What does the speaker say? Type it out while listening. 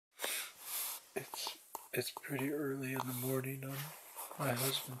it's pretty early in the morning on my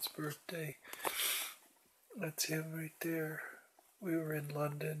husband's birthday. That's him right there. We were in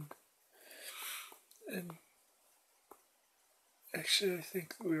London, and actually I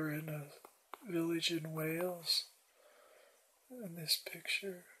think we were in a village in Wales in this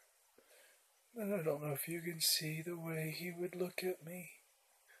picture. And I don't know if you can see the way he would look at me.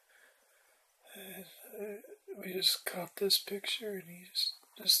 And we just caught this picture, and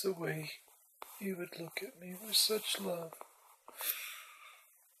just the way he would look at me with such love.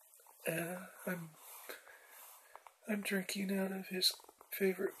 And I'm drinking out of his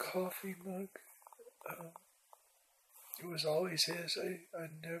favorite coffee mug. It was always his. I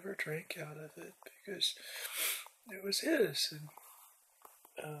never drank out of it because it was his, and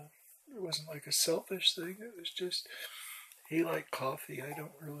it wasn't like a selfish thing. It was just he liked coffee. I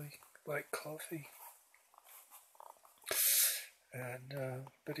don't really like coffee, and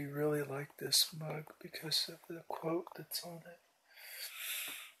but he really liked this mug because of the quote that's on it,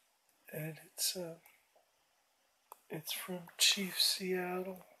 and it's from Chief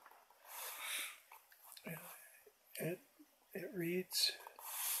Seattle. It reads.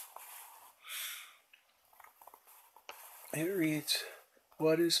 It reads,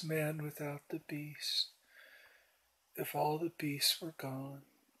 "What is man without the beast? If all the beasts were gone,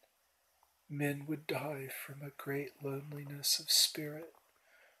 men would die from a great loneliness of spirit.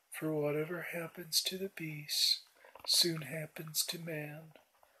 For whatever happens to the beast soon happens to man.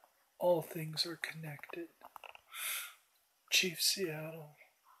 All things are connected." Chief Seattle,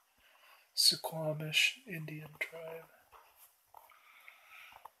 Suquamish Indian tribe.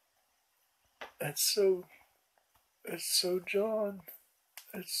 That's so John.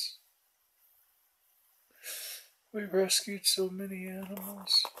 We rescued so many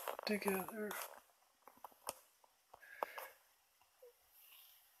animals together.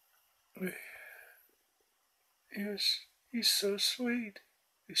 He's so sweet.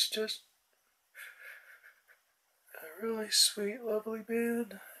 He's just a really sweet, lovely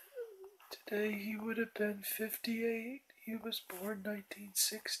man. Today he would have been 58. He was born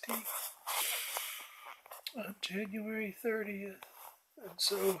 1960 on January 30th. And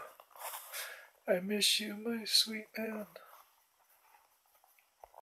so I miss you, my sweet man.